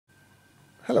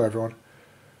Hello everyone,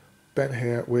 Ben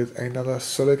here with another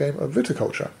solo game of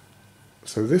Viticulture.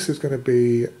 So this is going to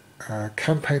be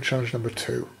campaign challenge number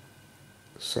 2.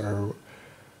 So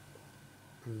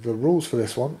the rules for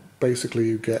this one, basically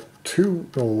you get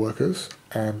 2 normal workers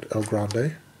and El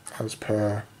Grande as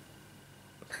per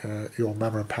your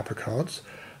Mama and Papa cards.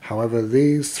 However,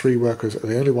 these 3 workers are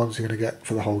the only ones you're going to get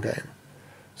for the whole game.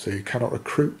 So you cannot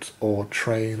recruit or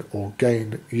train or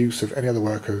gain use of any other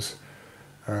workers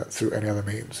through any other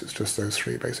means. It's just those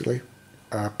 3 basically.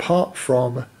 Apart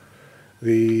from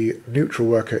the neutral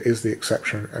worker is the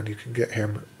exception, and you can get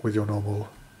him with your normal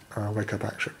wake up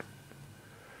action.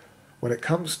 When it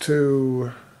comes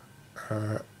to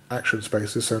action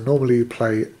spaces, so normally you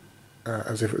play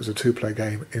as if it was a 2-player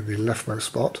game in the leftmost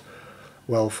spot.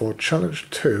 Well, for challenge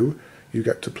 2 you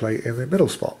get to play in the middle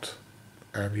spot,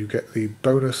 and you get the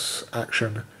bonus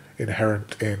action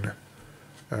inherent in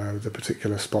the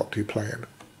particular spot you play in.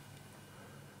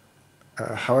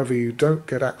 However, you don't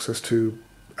get access to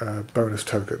bonus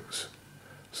tokens.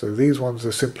 So these ones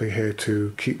are simply here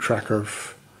to keep track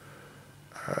of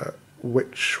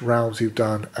which rounds you've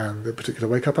done and the particular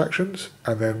wake-up actions,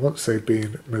 and then once they've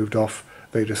been moved off,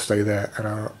 they just stay there and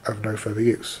are of no further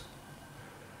use.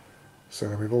 So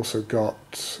then we've also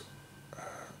got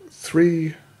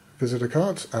 3 visitor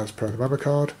cards as per the Mama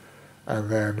card, and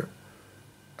then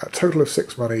a total of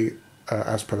 6 money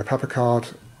as per the Papa card,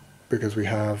 because we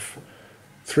have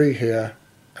 3 here,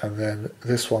 and then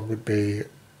this one would be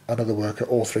another worker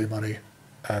or 3 money,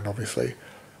 and obviously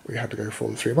we had to go for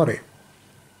the 3 money.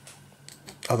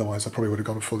 Otherwise I probably would have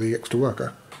gone for the extra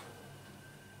worker.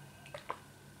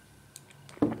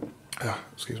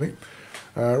 Excuse me.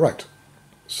 Right,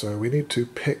 so we need to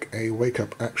pick a wake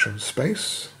up action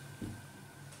space.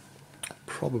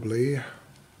 Probably, I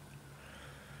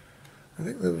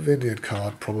think the vineyard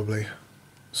card probably,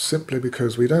 simply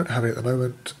because we don't have it at the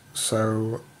moment,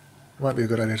 so it might be a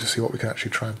good idea to see what we can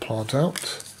actually try and plant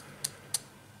out.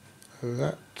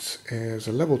 That is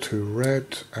a level 2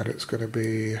 red, and it's going to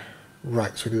be,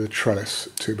 right, so we need a trellis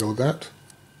to build that.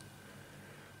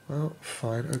 Well,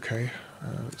 fine, okay,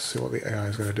 let's see what the AI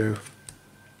is going to do.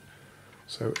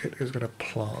 So it is going to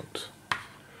plant.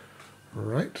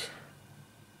 Right.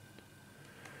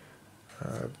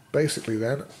 Basically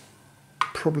then,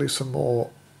 probably some more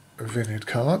vineyard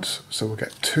cards, so we'll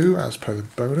get 2 as per the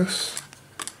bonus,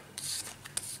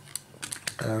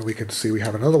 and we can see we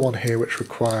have another one here which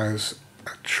requires a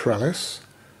trellis,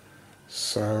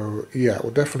 so yeah,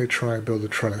 we'll definitely try and build the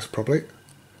trellis probably.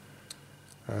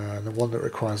 The one that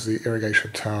requires the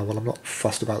irrigation tower, well, I'm not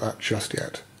fussed about that just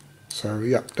yet, so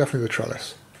yeah, definitely the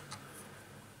trellis,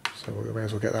 so we may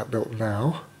as well get that built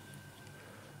now.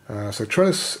 So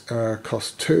trellis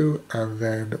costs 2, and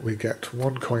then we get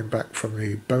 1 coin back from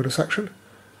the bonus action.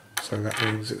 So that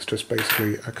means it's just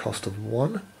basically a cost of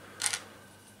 1.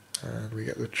 And we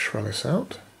get the trellis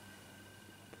out.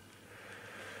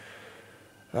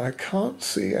 I can't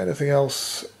see anything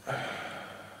else.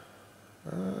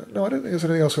 No, I don't think there's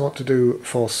anything else we want to do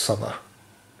for summer.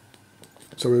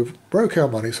 So we've broke our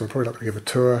money, so we're probably not going to give a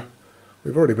tour.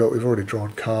 We've already built, we've already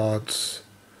drawn cards.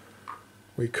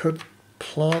 We could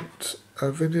plant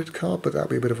a vineyard card, but that would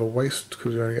be a bit of a waste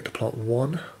because we only get to plant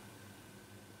 1,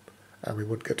 and we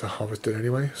wouldn't get to harvest it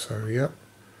anyway, so yeah.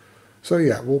 So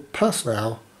yeah, we'll pass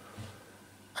now,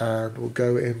 and we'll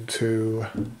go into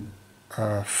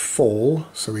fall,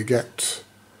 so we get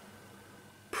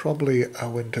probably a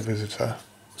winter visitor.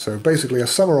 So basically a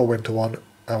summer or winter one,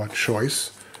 our choice,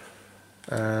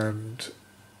 and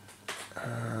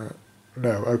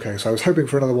no, okay, so I was hoping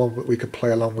for another one that we could play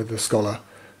along with the scholar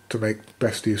to make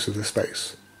best use of the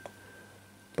space,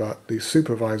 but the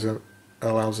supervisor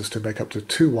allows us to make up to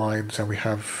 2 wines, and we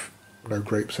have no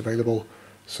grapes available,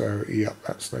 so yeah,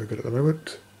 that's no good at the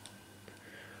moment.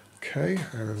 Okay,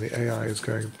 and then the AI is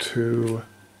going to,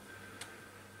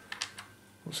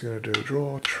 what's he going to do?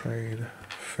 Draw, train,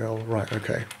 fill, right,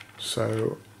 okay,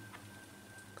 so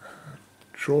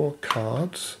draw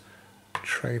cards,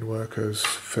 train workers,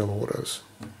 fill orders.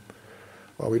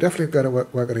 Well, we definitely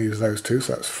weren't going to use those 2,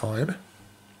 so that's fine.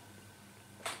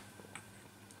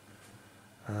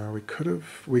 We could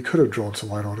have drawn some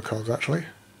wine order cards actually,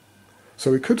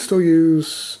 so we could still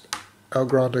use El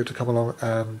Grande to come along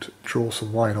and draw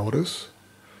some wine orders.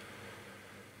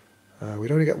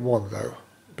 We'd only get 1 though,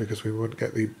 because we wouldn't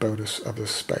get the bonus of the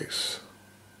space.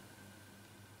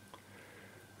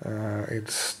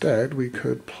 Instead, we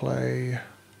could play.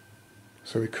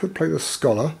 So we could play the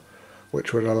scholar,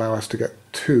 which would allow us to get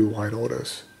 2 wine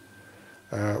orders.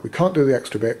 We can't do the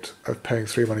extra bit of paying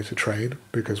 3 money to train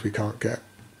because we can't get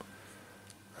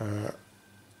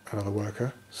another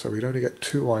worker, so we'd only get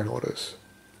 2 wine orders.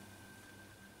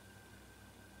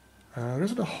 There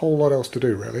isn't a whole lot else to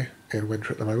do really in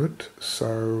winter at the moment,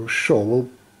 so sure, we'll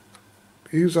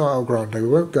use our El Grande. We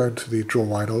won't go into the draw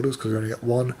wine orders because we only get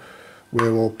one. We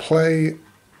will play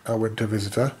our winter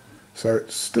visitor, so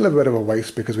it's still a bit of a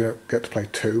waste because we don't get to play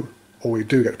two, or we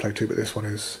do get to play two, but this one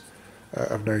is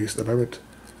of no use at the moment.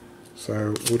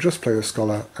 So we'll just play the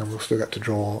scholar and we'll still get to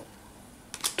draw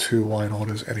two wine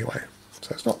orders anyway, so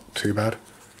it's not too bad.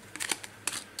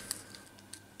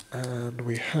 And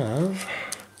we have,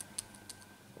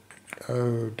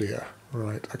 oh dear,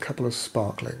 right, a couple of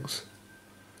sparklings.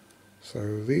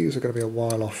 So these are going to be a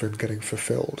while off in getting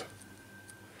fulfilled.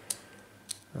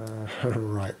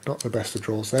 Right, not the best of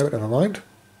draws there, but never mind.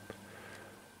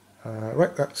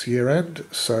 Right, that's year end,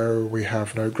 so we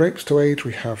have no grapes to age,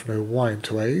 we have no wine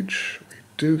to age. We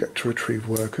do get to retrieve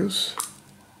workers,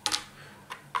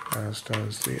 as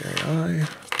does the AI.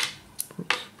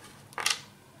 Oops.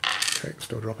 Okay,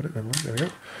 still dropping it, never mind, there we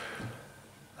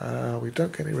go. We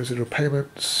don't get any residual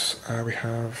payments. We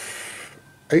have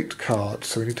 8 cards,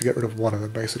 so we need to get rid of one of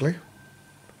them basically.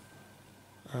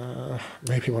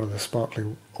 Maybe one of the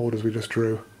sparkling orders we just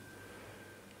drew.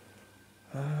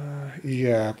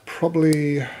 Yeah,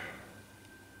 probably.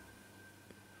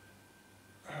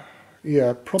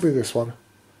 Yeah, probably this one.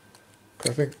 I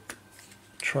think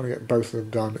trying to get both of them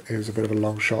done is a bit of a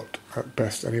long shot at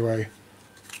best anyway.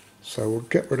 So we'll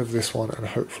get rid of this one and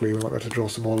hopefully we might be able to draw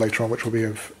some more later on, which will be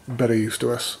of better use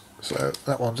to us. So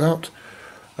that one's out.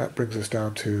 That brings us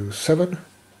down to 7.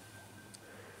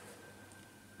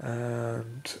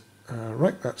 And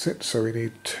right, that's it. So we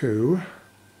need to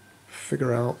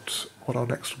figure out what our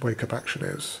next wake-up action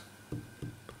is.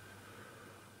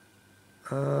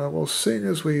 Well, seeing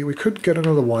as we could get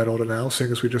another wine order now,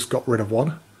 seeing as we just got rid of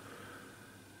one.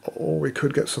 Or we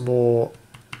could get some more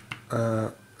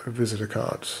visitor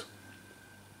cards.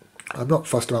 I'm not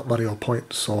fussed about money or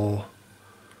points or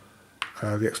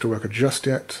the extra worker just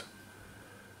yet.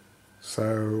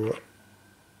 So,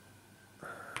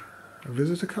 a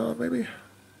visitor card maybe?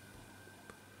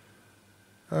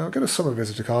 I'll get a summer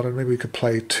visitor card and maybe we could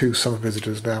play 2 summer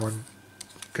visitors now and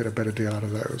get a better deal out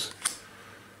of those.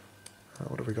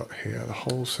 What have we got here? The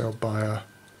wholesale buyer.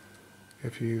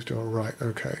 If you used your right,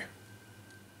 okay.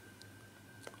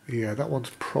 Yeah, that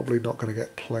one's probably not going to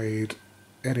get played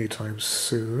anytime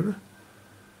soon.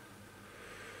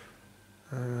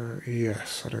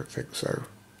 Yes, I don't think so.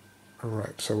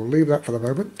 Alright, so we'll leave that for the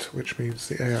moment, which means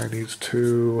the AI needs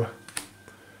to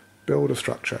build a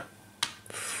structure.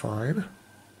 Fine.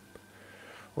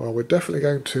 Well, we're definitely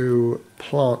going to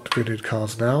plant vineyard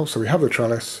cards now. So we have the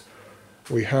trellis,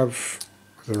 we have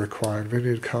the required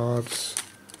vineyard cards.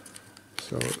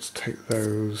 So let's take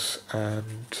those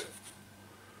and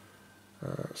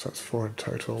so that's 4 in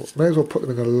total. May as well put them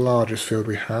in the largest field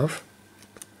we have.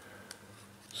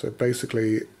 So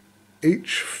basically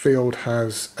each field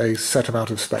has a set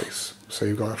amount of space. So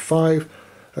you've got a 5,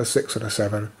 a 6 and a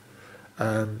 7.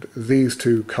 And these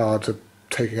 2 cards are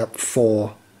taking up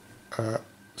 4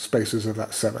 spaces of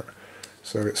that 7.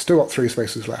 So it's still got 3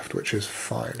 spaces left, which is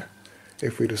fine.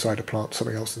 If we decide to plant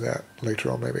something else in there later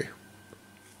on maybe.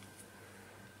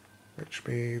 Which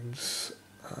means...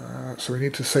 so we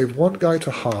need to save 1 guy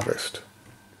to harvest.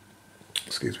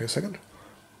 Excuse me a second.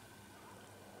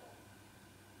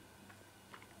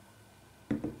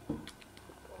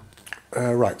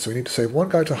 Right, so we need to save 1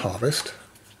 guy to harvest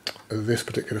this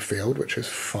particular field, which is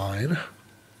fine.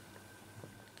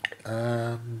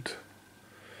 And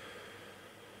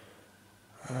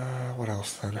what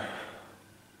else then?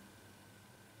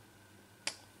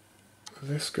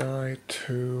 This guy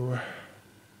to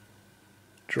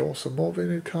draw some more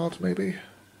vineyard cards maybe?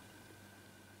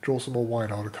 Draw some more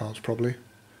wine order cards probably.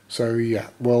 So yeah,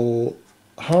 we'll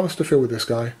harvest a field with this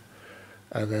guy,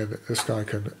 and then this guy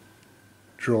can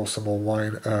draw some more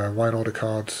wine order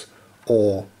cards,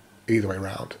 or either way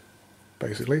round,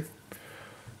 basically.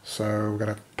 So we're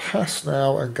going to pass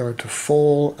now and go into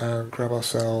fall and grab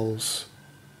ourselves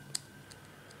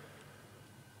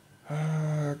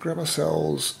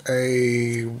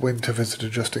a winter visitor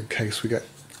just in case we get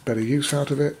better use out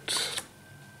of it.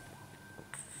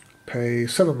 Pay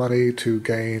 7 money to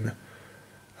gain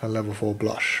a level 4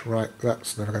 blush. Right,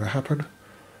 that's never going to happen,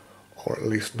 or at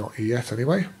least not yet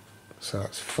anyway. So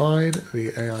that's fine.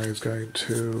 The AI is going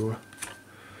to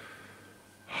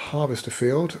harvest a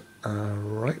field.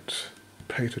 Right,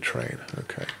 pay to train.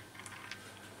 Okay.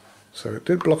 So it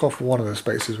did block off one of the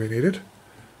spaces we needed.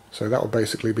 So that will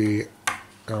basically be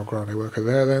our grande worker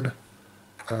there then.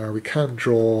 We can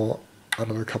draw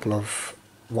another couple of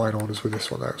wine orders with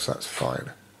this one though, so that's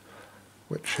fine.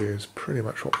 Which is pretty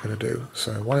much what we're going to do.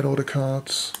 So wine order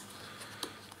cards.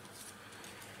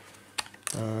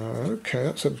 Okay,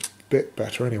 that's a bit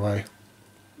better anyway.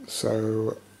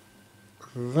 So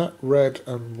that red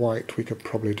and white we could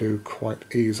probably do quite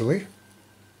easily.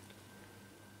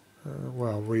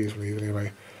 Well, reasonably easily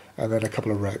anyway. And then a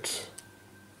couple of reds.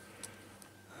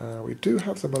 We do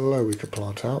have the Merlot we could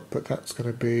plant out, but that's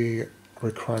going to be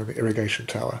requiring the irrigation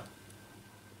tower.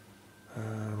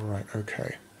 Right,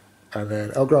 okay. And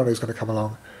then El Grande is going to come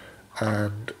along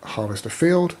and harvest a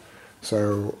field.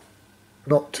 So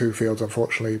not 2 fields,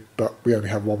 unfortunately, but we only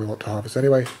have one we want to harvest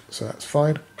anyway, so that's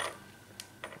fine.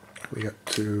 We get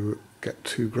to get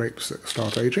 2 grapes that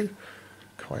start aging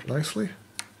quite nicely.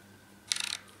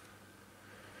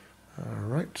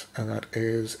 Alright, and that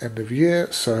is end of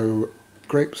year, so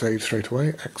grapes age straight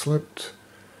away, excellent.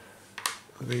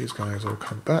 These guys all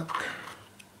come back,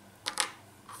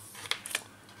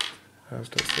 as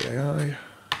does the AI.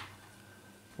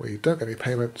 We don't get any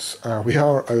payments. We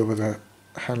are over the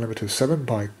hand limit of 7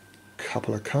 by a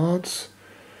couple of cards.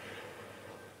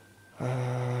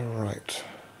 Right.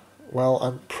 Well,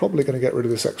 I'm probably going to get rid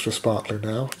of this extra sparkling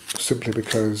now, simply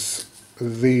because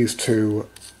these two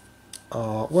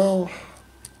are, well,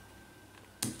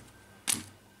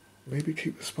 maybe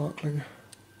keep the sparkling.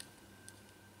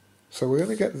 So we're going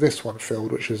to get this one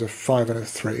filled, which is a 5 and a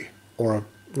 3, or a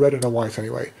red and a white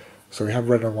anyway. So we have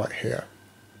red and white here.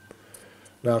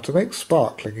 Now to make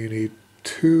sparkling you need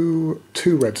two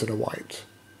reds and a white.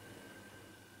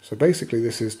 So basically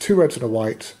this is 2 reds and a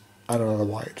white and another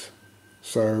white.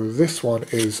 So this one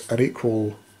is an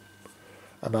equal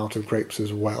amount of grapes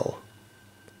as well.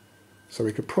 So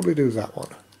we could probably do that one.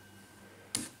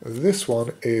 This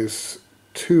one is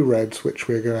 2 reds, which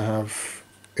we're going to have,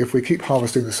 if we keep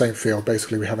harvesting the same field,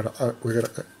 basically we're going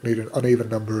to need an uneven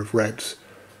number of reds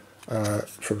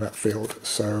from that field.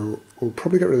 So we'll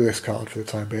probably get rid of this card for the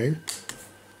time being.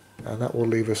 And that will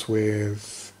leave us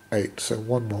with 8, so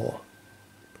 1 more.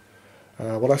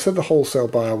 Well, I said the wholesale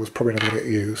buyer was probably not going to get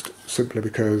used, simply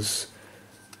because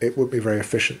it would be very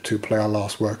efficient to play our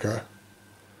last worker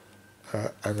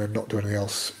and then not do anything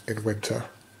else in winter.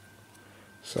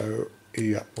 So,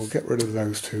 yeah, we'll get rid of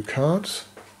those 2 cards.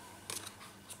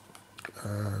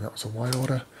 That was a wine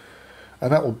order.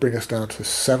 And that will bring us down to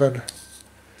 7.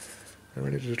 And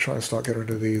we need to try and start getting rid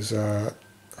of these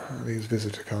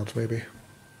visitor cards, maybe.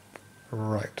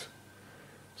 Right.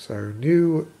 So,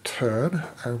 new turn,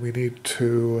 and we need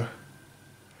to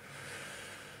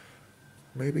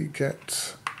maybe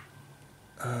get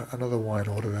another wine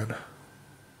order then.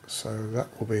 So that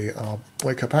will be our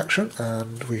wake-up action,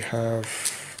 and we have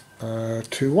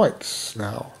 2 whites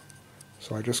now.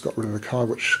 So I just got rid of the card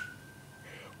which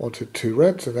wanted 2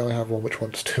 reds, and now I have one which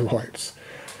wants 2 whites.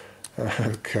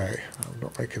 Okay, I'm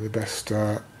not making the best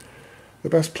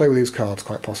play with these cards,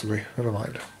 quite possibly. Never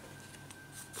mind.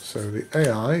 So the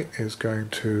AI is going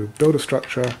to build a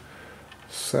structure,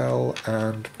 sell,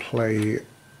 and play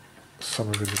some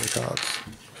of the cards.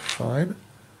 Fine.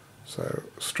 So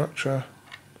structure,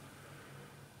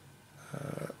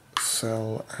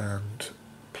 sell, and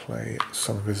play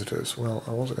summer visitors. Well,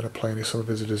 I wasn't going to play any summer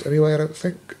visitors anyway, I don't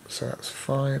think, so that's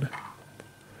fine.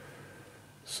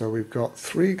 So we've got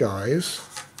 3 guys.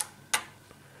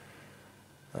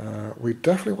 We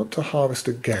definitely want to harvest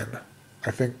again.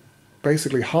 I think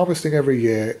basically harvesting every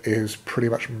year is pretty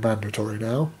much mandatory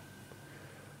now.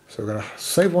 So we're going to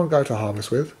save 1 guy to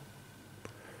harvest with.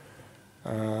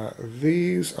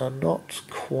 These are not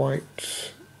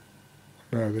quite...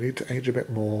 No, they need to age a bit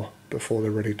more before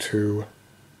they're ready to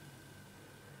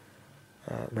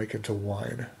make into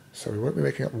wine. So we won't be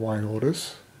making up wine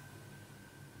orders.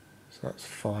 So that's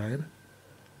fine.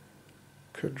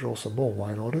 Could draw some more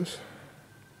wine orders.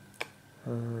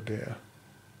 Oh dear.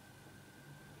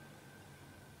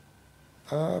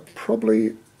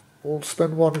 Probably we'll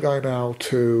spend 1 guy now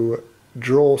to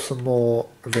draw some more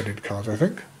vineyard cards, I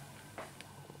think.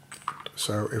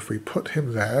 So if we put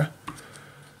him there,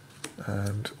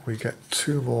 and we get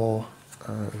 2 more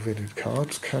vineyard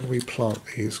cards, can we plant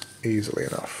these easily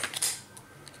enough?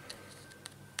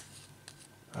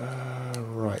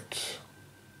 Right.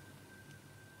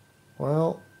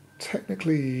 Well,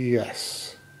 technically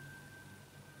yes.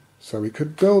 So we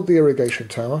could build the irrigation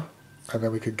tower, and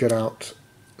then we could get out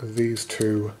these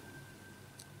 2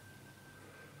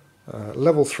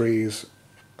 level 3s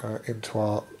into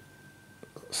our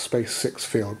space 6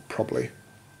 field, probably.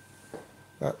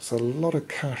 That's a lot of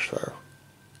cash, though.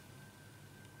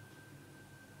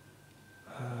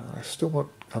 I'm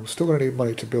still going to need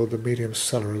money to build the medium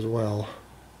cellar as well.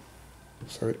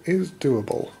 So it is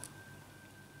doable.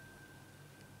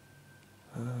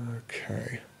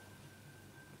 Okay.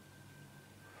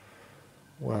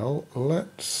 Well,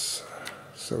 let's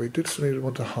So we did still need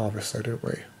one to harvest though, didn't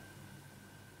we?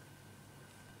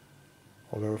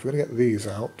 Although if we're going to get these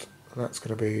out, that's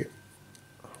going to be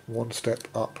one step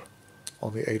up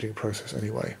on the aging process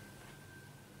anyway.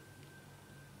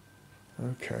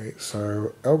 Okay,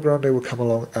 so El Grande will come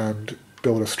along and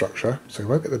build a structure, so we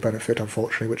won't get the benefit,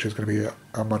 unfortunately, which is going to be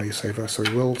a money saver, so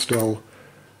we will still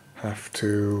have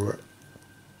to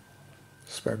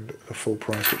spend the full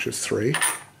price, which is 3.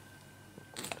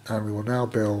 And we will now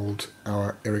build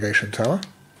our irrigation tower,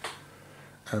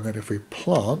 and then if we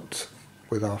plant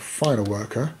with our final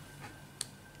worker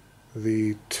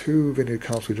the 2 vineyard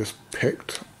cards we just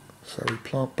picked, so we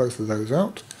plant both of those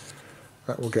out,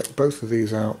 that will get both of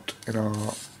these out in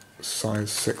our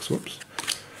size 6,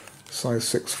 size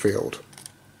 6 field.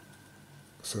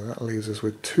 So that leaves us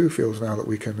with 2 fields now that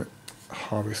we can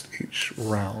harvest each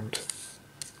round,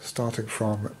 starting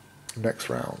from next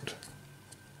round.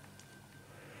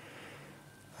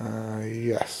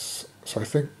 Yes, so I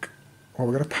think, well,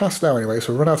 we're going to pass now anyway,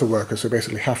 so we've run out of workers, so we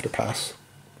basically have to pass.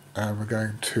 And we're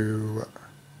going to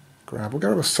we'll go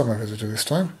with a summer visitor this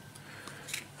time.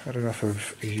 Had enough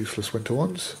of useless winter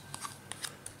ones.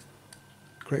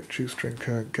 Grape juice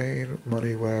drinker, gain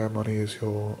money where money is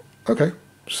your... Okay,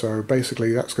 so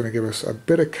basically that's going to give us a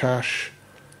bit of cash.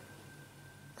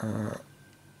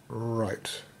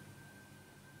 Right.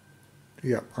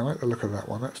 Yeah, I like the look of that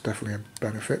one, that's definitely a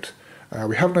benefit.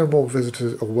 We have no more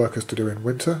visitors or workers to do in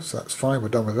winter, so that's fine, we're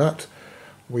done with that.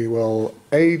 We will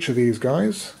age these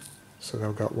guys, so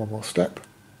they'll go up one more step.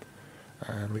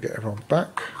 And we get everyone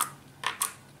back.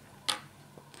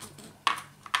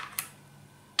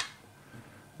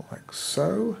 Like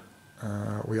so.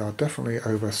 We are definitely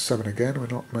over 7 again, we're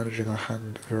not managing our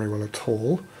hand very well at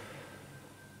all.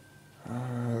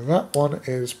 That one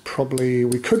is probably,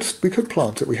 we could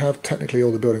plant it, we have technically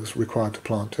all the buildings required to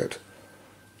plant it.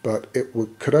 But it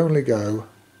could only go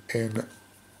in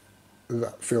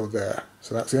that field there.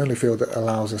 So that's the only field that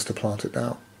allows us to plant it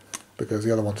now, because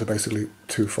the other ones are basically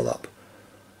too full up.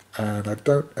 And I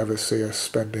don't ever see us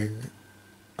spending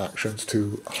actions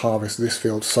to harvest this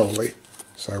field solely.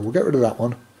 So we'll get rid of that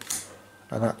one.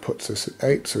 And that puts us at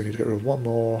 8, so we need to get rid of one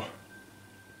more.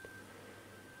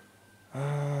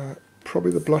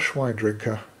 Probably the blush wine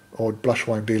drinker, or blush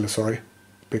wine dealer, sorry.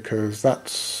 Because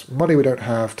that's money we don't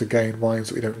have to gain wines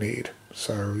that we don't need.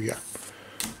 So yeah,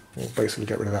 we'll basically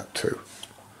get rid of that too.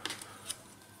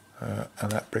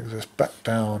 And that brings us back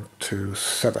down to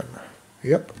 7.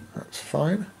 Yep, that's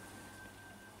fine.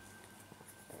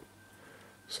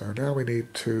 So now we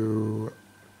need to...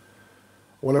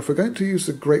 Well, if we're going to use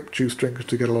the grape juice drinkers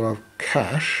to get a lot of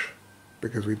cash,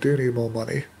 because we do need more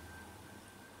money,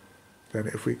 then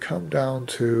if we come down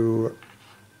to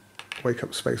wake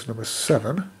up space number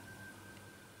 7,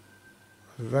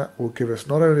 that will give us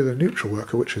not only the neutral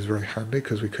worker, which is very handy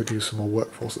because we could use some more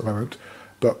workforce at the moment,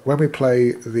 but when we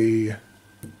play the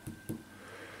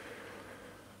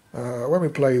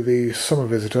summer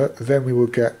visitor, then we will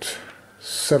get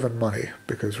 7 money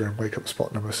because we're in wake up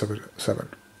spot number 7.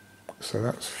 So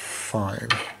that's fine.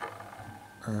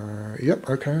 Yep,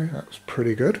 okay, that's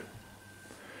pretty good.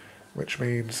 Which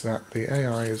means that the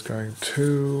AI is going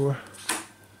to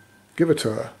give it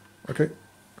to her. Okay,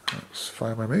 that's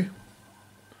fine by me.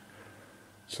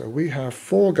 So we have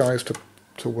 4 guys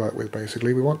to work with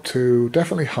basically. We want to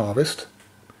definitely harvest,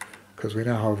 because we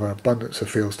now have an abundance of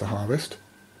fields to harvest.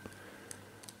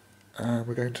 And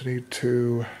we're going to need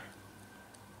to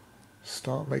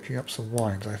start making up some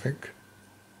wines, I think.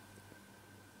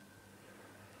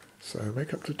 So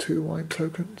make up to 2 wine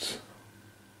tokens,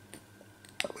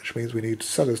 which means we need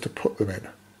cellars to put them in.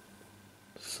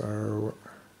 So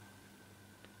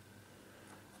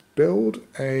build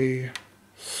a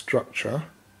structure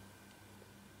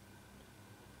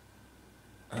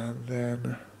and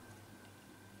then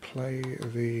play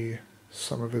the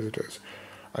summer visitors.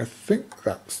 I think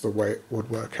that's the way it would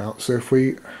work out. So if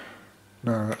we...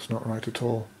 No, that's not right at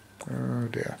all. Oh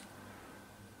dear.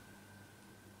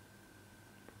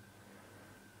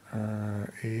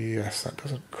 Yes, that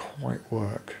doesn't quite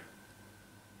work.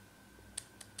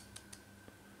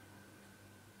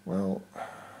 Well,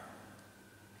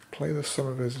 play the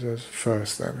summer visitors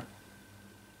first then.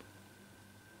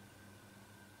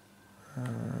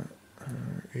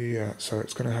 Yeah, so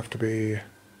it's going to have to be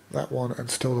that one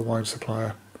and still the wine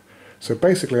supplier. So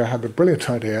basically I had the brilliant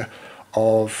idea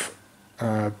of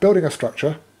building a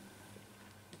structure,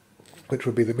 which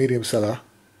would be the medium cellar,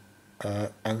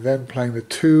 and then playing the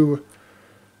 2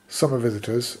 summer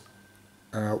visitors.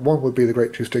 One would be the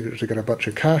great juice drinker to get a bunch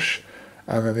of cash,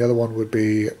 and then the other one would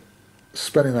be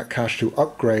spending that cash to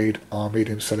upgrade our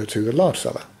medium cellar to the large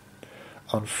cellar.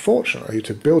 unfortunately,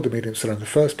 to build the medium cellar in the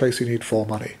first place, you need 4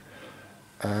 money.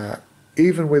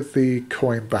 Even with the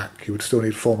coin back, you would still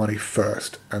need 4 money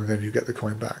first, and then you get the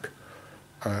coin back.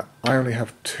 I only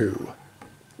have 2,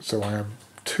 so I am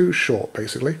 2 short,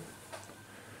 basically.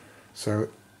 So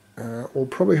we'll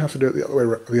probably have to do it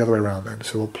the other way around then.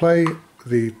 So we'll play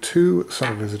the 2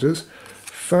 summer visitors.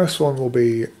 First one will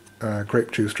be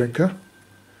grape juice drinker.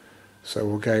 So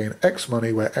we'll gain X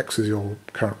money, where X is your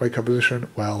current wake-up position.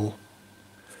 Well,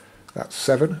 that's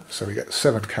 7, so we get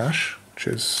 7 cash, which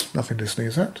is nothing to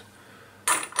sneeze at.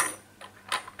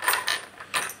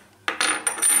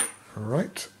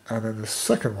 Right, and then the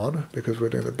second one, because we're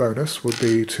doing the bonus, would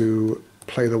be to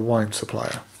play the wine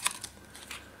supplier.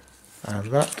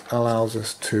 And that allows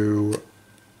us to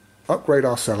upgrade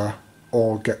our cellar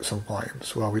or get some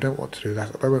wines. Well, we don't want to do that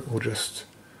at the moment. We'll just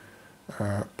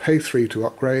pay 3 to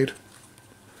upgrade.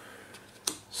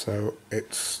 So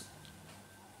it's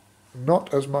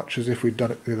not as much as if we'd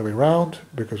done it the other way around,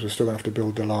 because we're still going to have to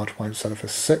build the large wine cellar for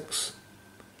 6.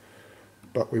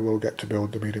 But we will get to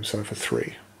build the medium cellar for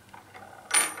 3.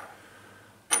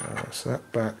 So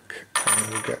that back,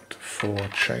 and we'll get 4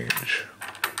 change.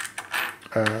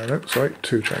 No, sorry,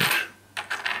 2 change.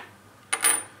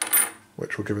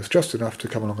 Which will give us just enough to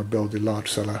come along and build the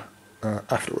large cellar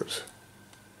afterwards.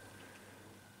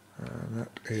 That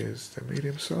is the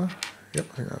medium cellar. Yep,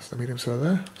 I think that's the medium cellar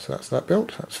there. So that's that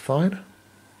built, that's fine.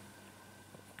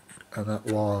 And that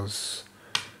was...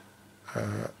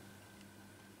 oh,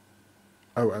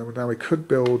 and now we could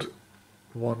build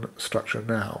one structure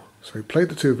now. So we played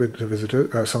the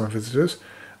 2 summer visitors,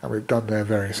 and we've done their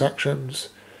various actions.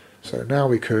 So now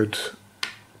we could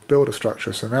build a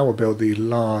structure. So now we'll build the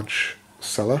large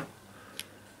cellar,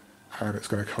 and it's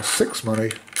going to cost 6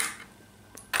 money,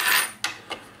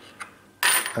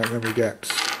 and then we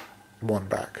get 1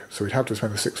 back. So we'd have to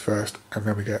spend the 6 first, and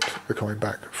then we get the coin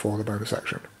back for the bonus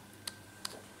action.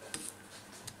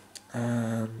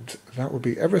 And that would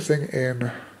be everything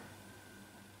in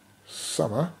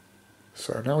summer.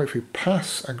 So now if we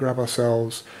pass and grab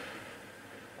ourselves,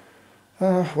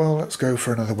 well, let's go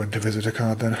for another winter visitor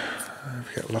card then. If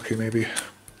we get lucky, maybe.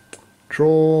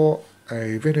 Draw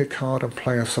a vineyard card and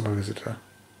play a summer visitor.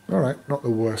 Alright, not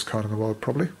the worst card in the world,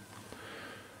 probably.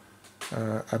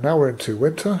 And now we're into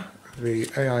winter. The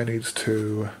AI needs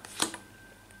to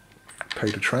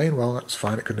pay to train. Well, that's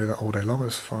fine, it can do that all day long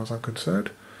as far as I'm concerned.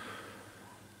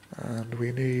 And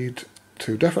we need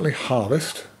to definitely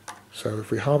harvest. So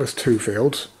if we harvest 2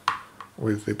 fields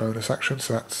with the bonus action,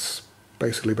 so that's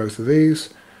basically both of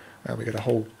these, and we get a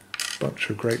whole bunch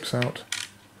of grapes out.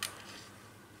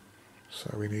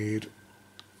 So we need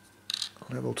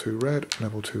level 2 red,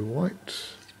 level 2 white,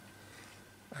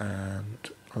 and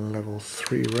level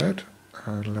 3 red,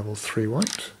 and level 3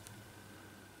 white.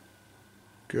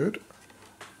 Good.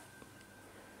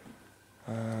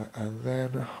 And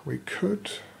then we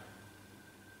could...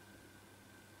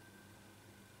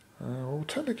 well,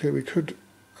 technically we could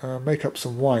make up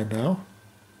some wine now.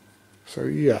 So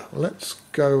yeah, let's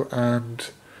go and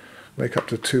make up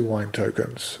to 2 wine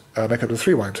tokens. Make up to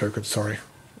 3 wine tokens, sorry.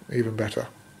 Even better.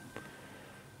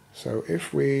 So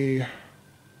if we...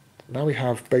 now we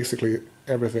have basically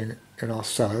everything in our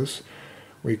cellars.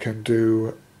 We can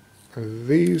do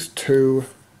these 2.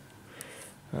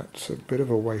 That's a bit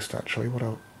of a waste actually. What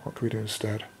can we do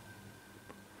instead?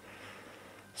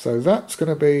 So that's going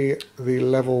to be the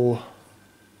level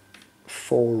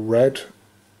 4 red,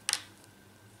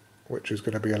 which is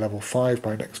going to be a level 5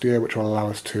 by next year, which will allow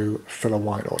us to fill a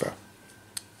wine order.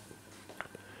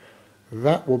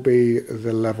 That will be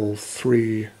the level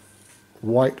 3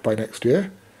 white by next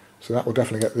year, so that will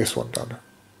definitely get this one done.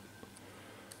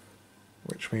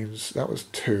 Which means that was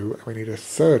 2, and we need a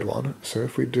 3rd one, so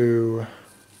if we do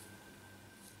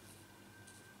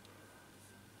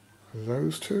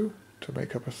those 2 to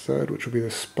make up a 3rd, which will be the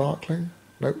sparkling.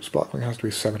 Nope, sparkling has to be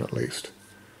 7 at least.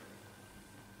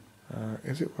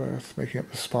 Is it worth making up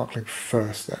the sparkling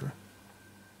first then?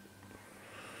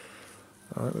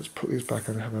 Alright, let's put these back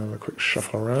and have another quick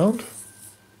shuffle around.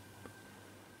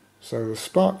 So the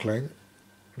sparkling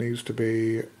needs to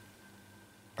be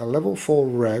a level 4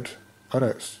 red. Oh no,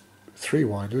 it's 3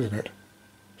 wines, isn't it?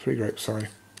 3 grapes, sorry.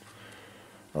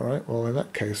 Alright, well in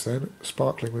that case then,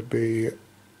 sparkling would be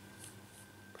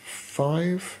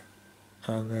 5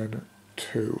 and then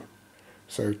 2.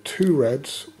 So 2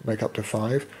 reds make up to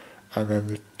 5, and then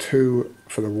the 2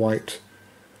 for the white,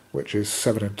 which is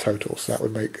 7 in total. So that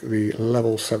would make the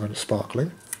level 7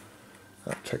 sparkling.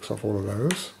 That takes off all of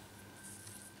those.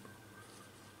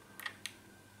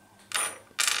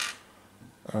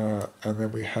 And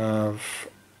then we have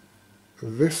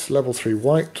this level 3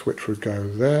 white, which would go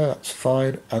there, that's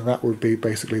fine, and that would be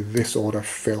basically this order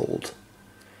filled.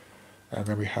 And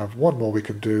then we have one more we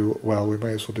can do. Well, we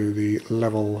may as well do the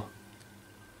level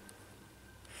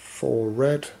 4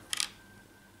 red,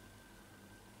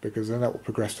 because then that will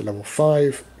progress to level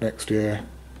 5 next year,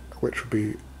 which would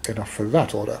be enough for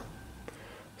that order.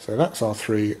 So that's our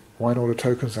 3 wine order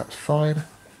tokens, that's fine.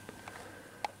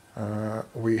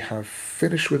 We have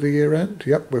finished with the year end.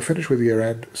 Yep, we're finished with the year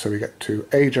end, so we get to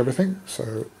age everything.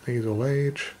 So these all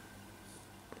age.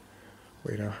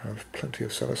 We now have plenty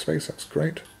of seller space, that's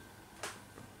great.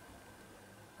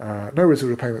 No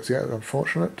residual payments yet,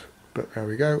 unfortunate, but there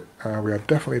we go. We are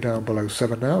definitely down below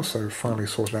 7 now, so finally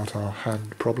sorted out our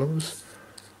hand problems.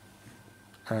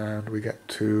 And we get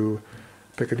to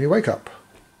pick a new wake up.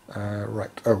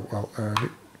 Right, oh well,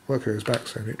 worker goes back,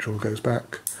 so neutral goes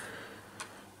back.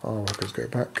 Our workers go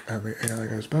back, and the AI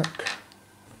goes back.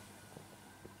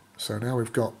 So now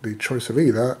we've got the choice of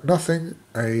either nothing,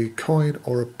 a coin,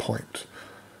 or a point.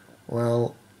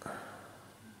 Well,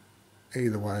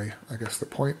 either way, I guess the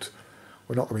point.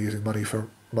 We're not going to be using money for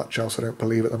much else, I don't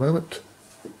believe, at the moment.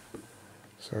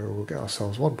 So we'll get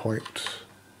ourselves 1 point.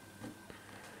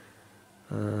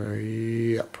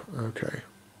 Yep, okay.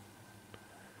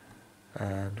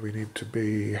 And we need to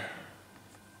be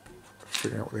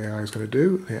figuring out what the AI is going to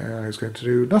do. The AI is going to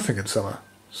do nothing in summer.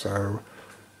 So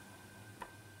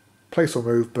place or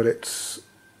move, but it's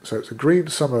a green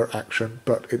summer action,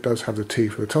 but it does have the T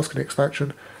for the Tuscany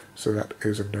expansion, so that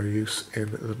is of no use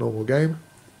in the normal game,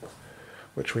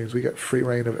 which means we get free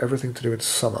reign of everything to do in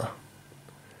summer.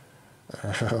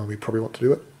 We probably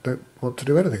don't want to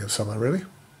do anything in summer, really.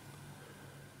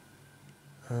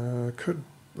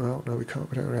 Well, no, we can't.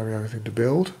 We don't really have anything to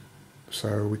build,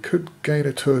 so we could gain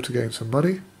a tour to gain some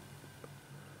money.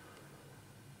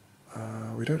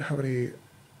 We don't have any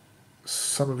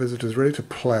summer visitors ready to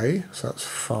play, so that's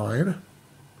fine.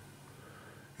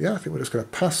 Yeah, I think we're just going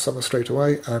to pass summer straight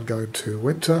away and go into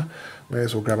winter. May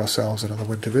as well grab ourselves another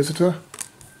winter visitor.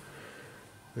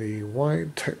 The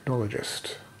wine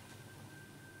technologist.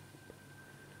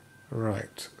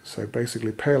 Right, so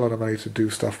basically pay a lot of money to do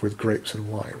stuff with grapes and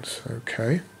wines.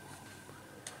 Okay.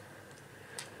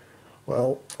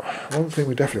 Well, one thing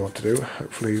we definitely want to do,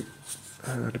 hopefully,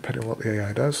 depending on what the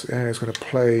AI does, the AI is going to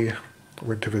play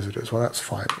winter visitors. Well, that's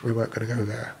fine. We weren't going to go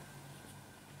there.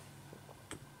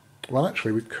 Well,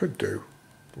 actually, we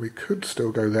could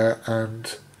still go there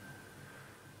and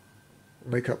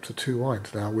make up to 2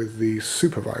 wines now with the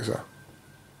supervisor.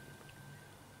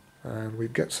 And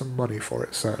we'd get some money for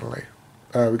it, certainly.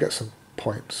 We get some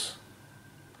points.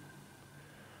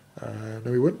 No,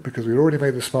 we wouldn't, because we already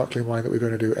made the sparkling wine that we're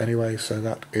going to do anyway, so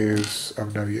that is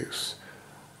of no use.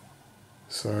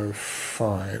 So,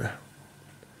 fine.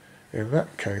 In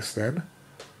that case, then,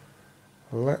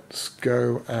 let's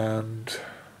go and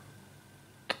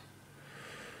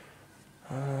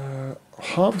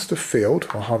harvest a field,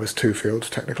 or harvest 2 fields,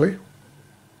 technically.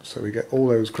 So we get all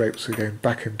those grapes again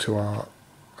back into our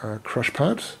crush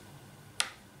pads.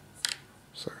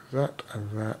 So that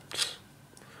and that.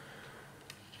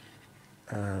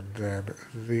 And then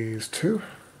these 2.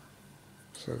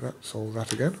 So that's all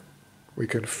that again. We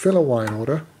can fill a wine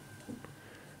order,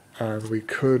 and we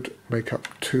could make up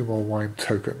 2 more wine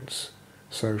tokens.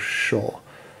 So sure.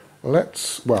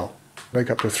 Let's, well,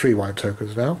 make up to 3 wine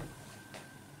tokens now.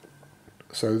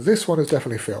 So this one is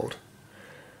definitely filled.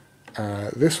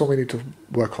 This one we need to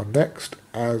work on next,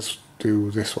 as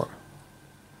do this one.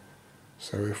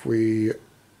 So if we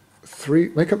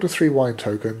make up to 3 wine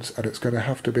tokens, and it's going to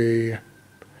have to be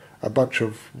a bunch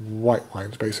of white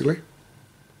wines, basically.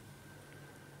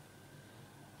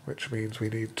 Which means we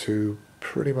need to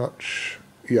pretty much,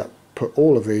 yeah, put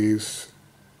all of these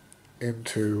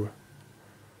into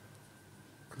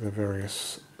the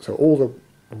various, so all the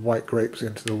white grapes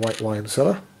into the white wine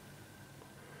cellar,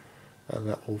 and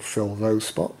that will fill those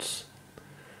spots,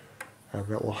 and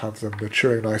that will have them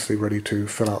maturing nicely, ready to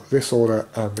fill out this order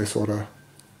and this order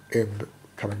in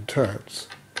coming turns.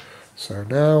 So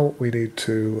now we need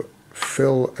to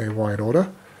fill a wine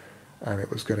order, and it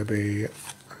was going to be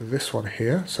this one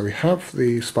here. So we have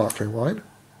the sparkling wine,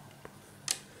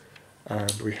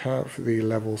 and we have the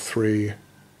level 3.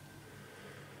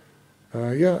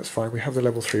 Yeah, that's fine. We have the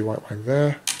level 3 white wine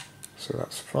there, so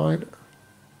that's fine.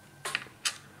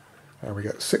 And we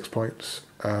get 6 points,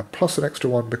 plus an extra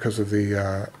 1 because of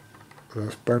the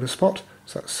bonus spot,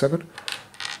 so that's 7.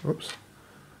 Oops.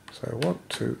 So 1,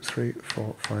 2, 3,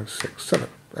 4, 5, 6, 7.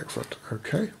 Excellent.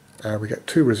 Okay. And we get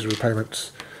 2 residual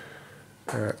payments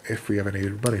if we ever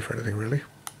needed money for anything, really.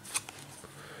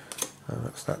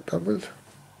 That's that done with.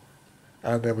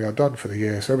 and then we are done for the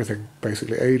year. So everything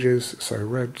basically ages. So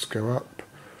reds go up,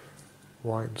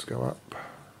 wines go up.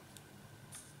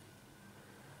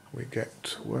 We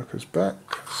get workers back,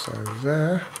 so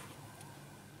there.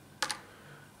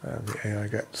 And the AI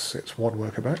gets its one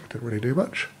worker back, didn't really do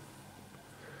much.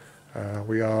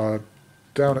 We are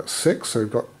down at 6, so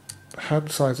we've got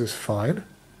hand size is fine.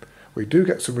 We do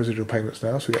get some residual payments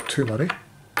now, so we get 2 money.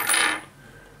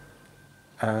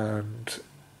 And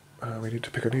we need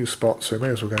to pick a new spot, so we may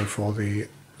as well go for the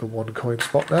 1 coin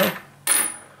spot now,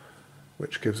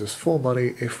 which gives us 4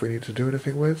 money if we need to do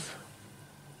anything with.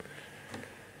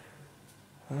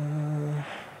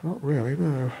 Not really,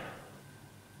 no.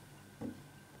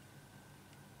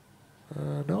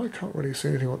 No, I can't really see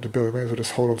anything I want to build. We may as well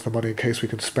just hold on to the money in case we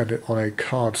can spend it on a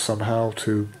card somehow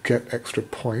to get extra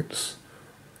points.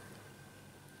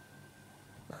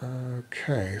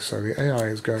 Okay, so the AI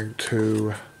is going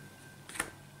to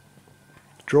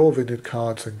draw vineyard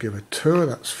cards and give a tour.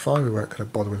 That's fine, we weren't going to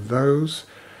bother with those.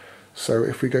 So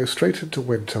if we go straight into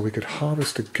winter, we could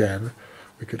harvest again,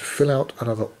 we could fill out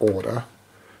another order,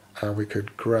 and we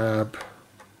could grab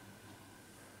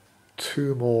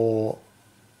 2 more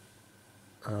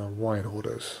wine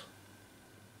orders.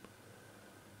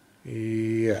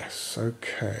 Yes,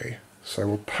 okay. So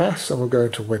we'll pass and we'll go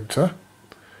into winter.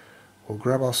 We'll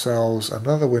grab ourselves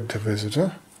another winter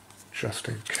visitor, just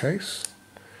in case.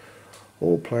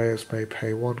 All players may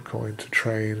pay 1 coin to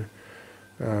train.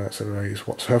 That's of no use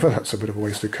whatsoever. That's a bit of a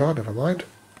wasted card, never mind.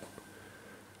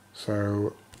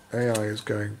 So AI is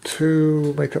going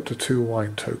to make up to 2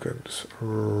 wine tokens.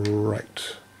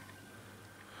 Right.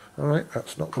 Alright,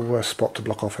 that's not the worst spot to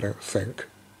block off, I don't think.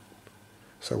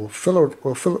 So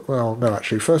well, no,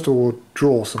 actually, first of all, we'll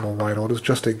draw some more wine orders,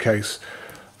 just in case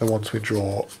the ones we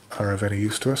draw are of any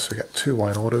use to us. So we get 2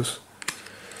 wine orders.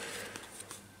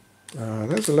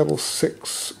 There's a level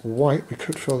 6 white. We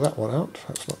could fill that one out.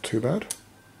 That's not too bad.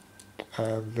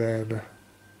 And then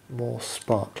more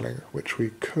sparkling, which we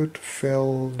could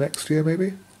fill next year,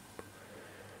 maybe?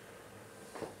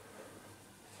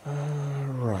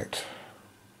 Right.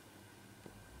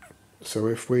 So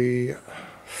if we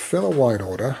fill a wine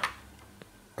order,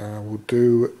 we'll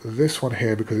do this one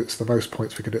here because it's the most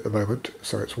points we can do at the moment.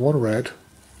 So it's 1 red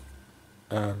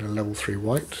and a level 3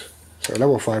 white. So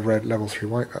level 5 red, level 3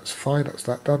 white, that's fine, that's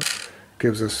that done.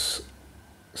 Gives us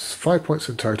 5 points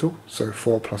in total, so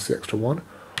 4 plus the extra 1.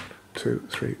 2,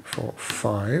 3, 4,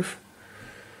 5.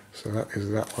 So that is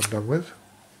that one done with.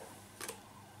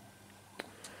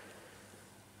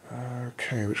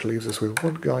 Okay, which leaves us with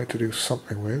 1 guy to do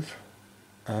something with.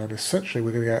 And essentially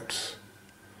we're going to get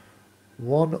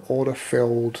 1 order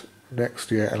filled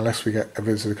next year unless we get a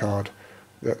visitor card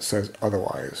that says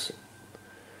otherwise.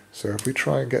 So if we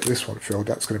try and get this one filled,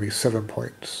 that's going to be 7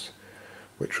 points,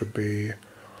 which would be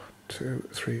 2,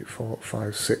 3, 4,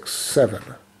 5, 6, 7.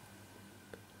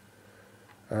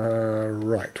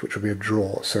 Right, which will be a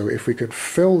draw. So if we can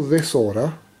fill this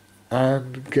order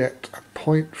and get a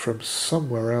point from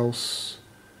somewhere else,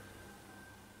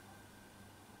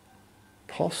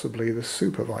 possibly the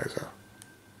supervisor,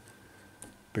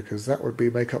 because that would be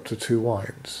make up to 2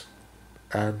 wines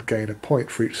and gain a point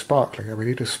for each sparkling, and we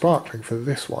need a sparkling for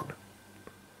this one.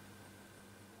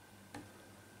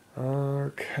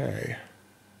 Okay,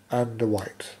 and a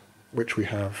white, which we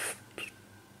have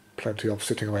plenty of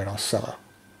sitting away in our cellar.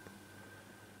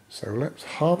 So let's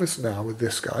harvest now with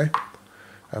this guy,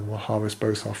 and we'll harvest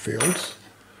both our fields.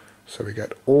 So we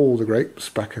get all the grapes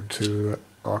back into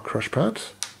our crush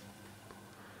pads.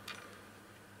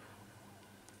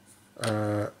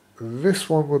 This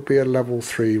one would be a level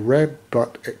 3 red,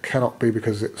 but it cannot be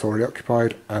because it's already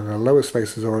occupied, and the lower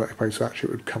space is already occupied, so actually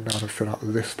it would come down and fill out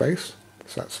this space.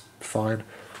 So that's fine,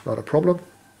 not a problem.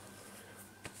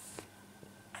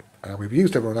 And we've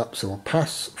used everyone up, so we'll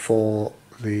pass for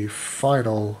the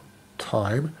final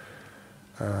time.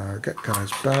 Get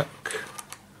guys back.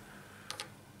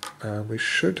 And we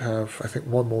should have, I think,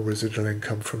 1 more residual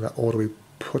income from that order we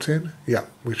put in. Yeah,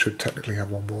 we should technically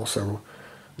have 1 more, so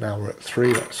now we're at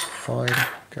 3, that's fine.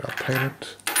 Get our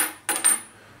payment.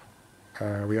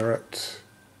 We are at,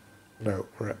 no,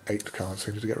 we're at 8 cards, so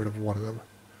we need to get rid of 1 of them.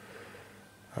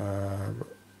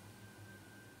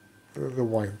 The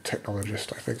wine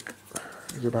technologist, I think,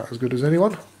 is about as good as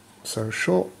anyone. So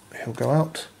sure, he'll go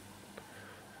out.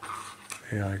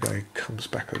 The AI guy comes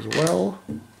back as well,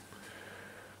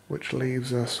 which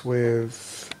leaves us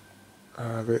with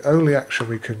the only action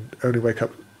we can, only wake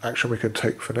up action we can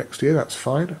take for next year. That's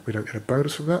fine. We don't get a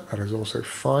bonus from that. That is also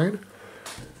fine.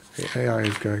 The AI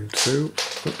is going to,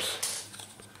 oops,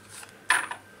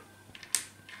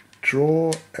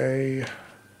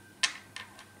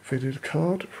 Fitted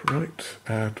card, right,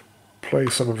 and play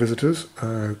Summer Visitors.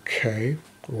 Okay,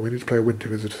 well, we need to play a Winter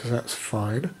Visitor, so that's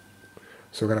fine.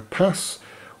 So we're going to pass.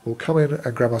 We'll come in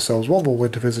and grab ourselves one more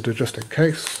Winter Visitor just in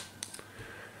case.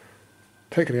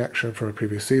 Take any action from a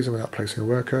previous season without placing a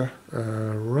worker.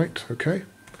 Right, okay.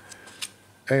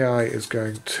 AI is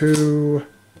going to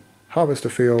harvest a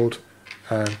field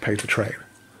and pay to train.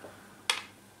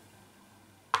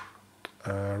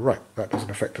 Right, that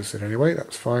doesn't affect us in any way,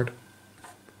 that's fine.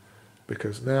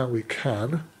 Because now we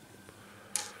can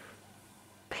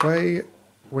play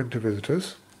Winter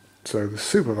Visitors. So the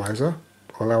supervisor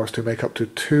will allow us to make up to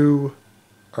 2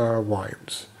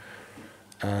 wines.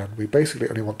 And we basically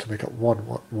only want to make up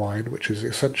 1 wine, which is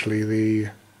essentially the...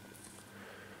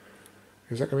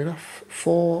 Is that going to be enough?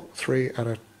 4, 3, and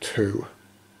a 2.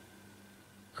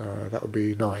 That would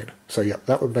be 9. So yeah,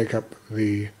 that would make up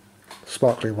the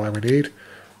sparkling wine we need,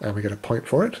 and we get a point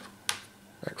for it.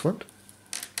 Excellent.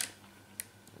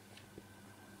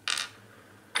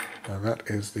 And that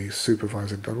is the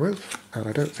supervising done with, and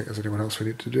I don't think there's anyone else we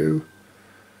need to do.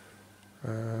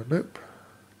 Nope.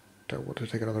 Don't want to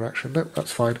take another action. Nope,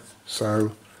 that's fine.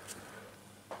 So,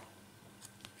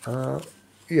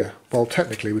 yeah, well,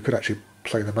 technically we could actually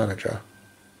play the manager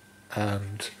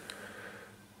and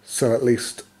sell at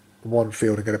least 1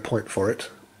 field and get a point for it,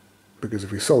 because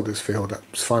if we sold this field,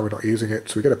 that's fine, we're not using it,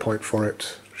 so we get a point for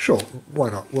it. Sure,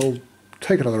 why not? We'll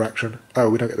take another action.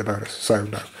 Oh, we don't get the bonus, so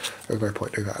no, there's no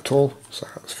point doing that at all, so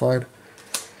that's fine.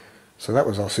 So that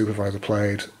was our supervisor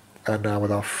played, and now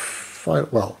with our final,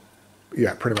 well,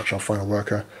 yeah, pretty much our final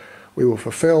worker, we will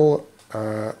fulfill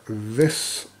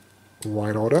this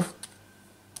wine order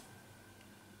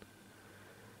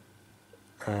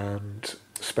and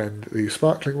spend the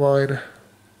sparkling wine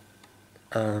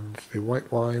and the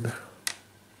white wine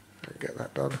and get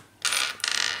that done,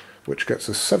 which gets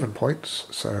us 7 points.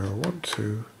 So 1,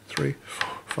 2, 3, 4,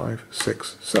 5,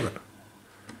 6, 7.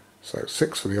 So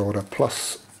 6 for the order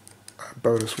plus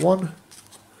bonus 1,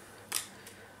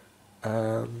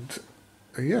 and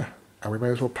yeah, and we may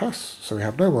as well pass. So we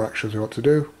have no more actions we want to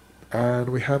do, and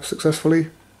we have successfully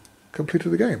completed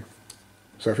the game.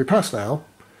 So if we pass now,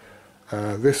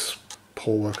 this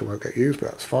poor worker won't get used,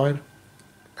 but that's fine.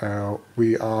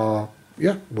 We are,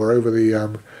 yeah, we're over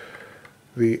the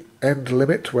end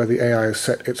limit where the AI has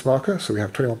set its marker, so we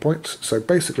have 21 points. So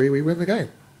basically we win the game.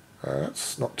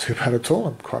 That's not too bad at all,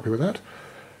 I'm quite happy with that.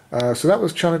 So that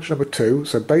was challenge number 2.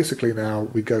 So basically now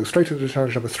we go straight into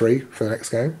challenge number 3 for the next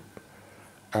game,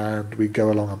 and we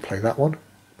go along and play that one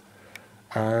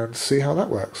and see how that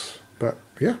works. But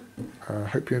yeah, I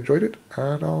hope you enjoyed it,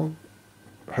 and I'll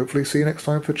hopefully see you next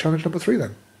time for challenge number 3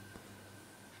 then.